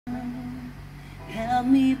help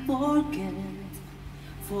me forget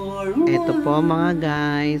for Ito po mga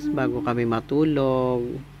guys, bago kami matulog.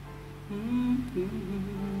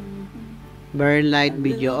 Bare light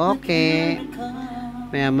video okay.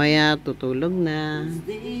 Maya tutulog na.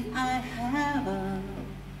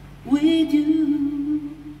 With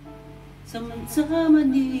you, sometime I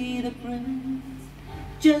need a friend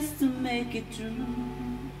just to make it true.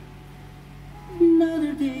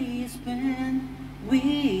 Another day spent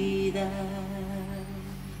without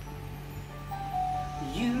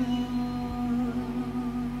you.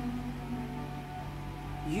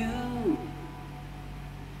 You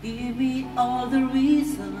give me all the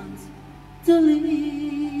reasons to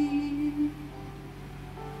leave,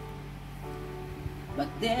 but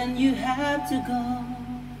then you had to go,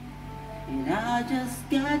 and I just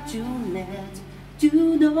got to let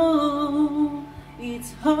you know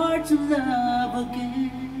it's hard to love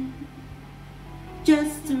again,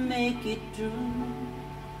 just to make it true.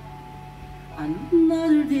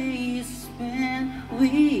 Another day spent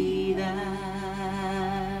without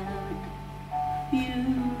you,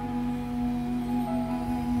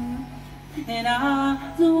 and I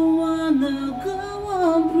don't wanna go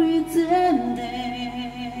on pretending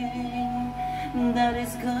that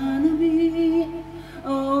it's gonna be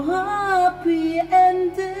a happy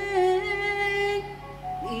ending.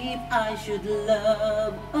 If I should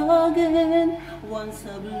love again, once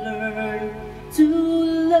I've learned to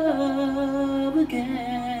love again.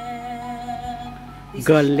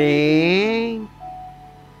 Galing!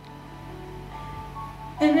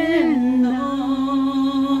 And no,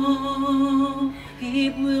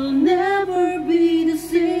 it will never be the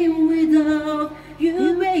same without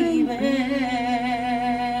you, baby.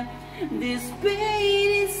 This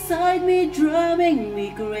pain inside me driving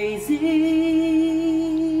me crazy,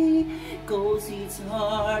 'cause it's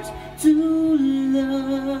hard to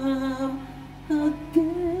love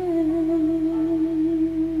again.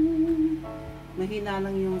 Mahina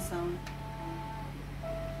lang yung sound.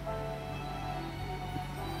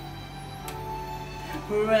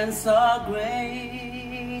 Friends of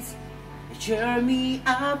grace, cheer me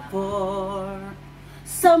up for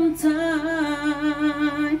some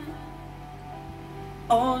time,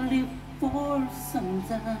 only for some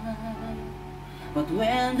time. But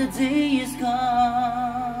when the day is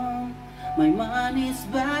gone, my mind is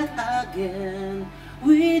back again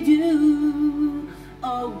with you.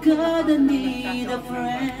 Oh God, I need a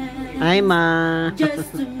friend. Hi ma.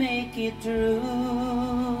 Just to make it through.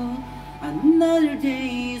 Another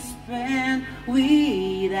day spent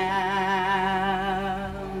without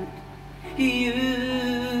you,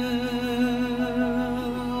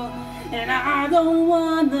 and I don't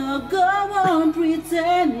wanna go on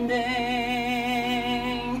pretending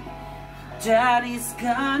that it's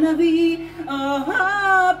gonna be a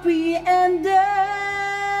happy ending.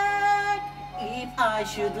 If I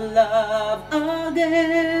should love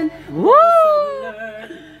again, Woo!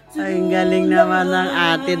 Ay, galing naman ng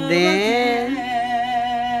ate din.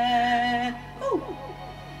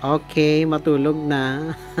 Okay, matulog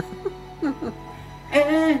na.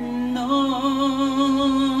 And no,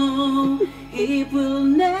 it will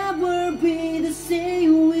never be the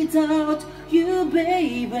same without you,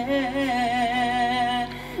 baby.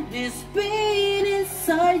 This pain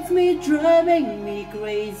inside me driving me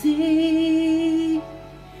crazy,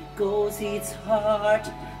 'cause it's hard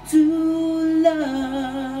to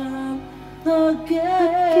love again.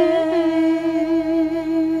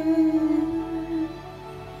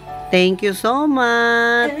 Thank you so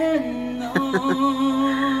much. And no,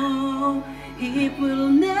 it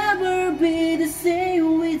will never be the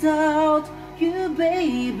same without you,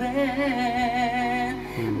 baby.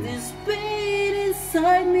 This pain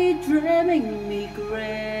inside me driving me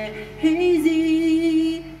crazy,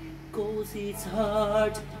 'cause it's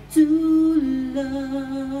hard to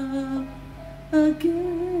love again.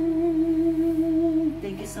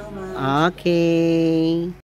 Thank you so much. Okay.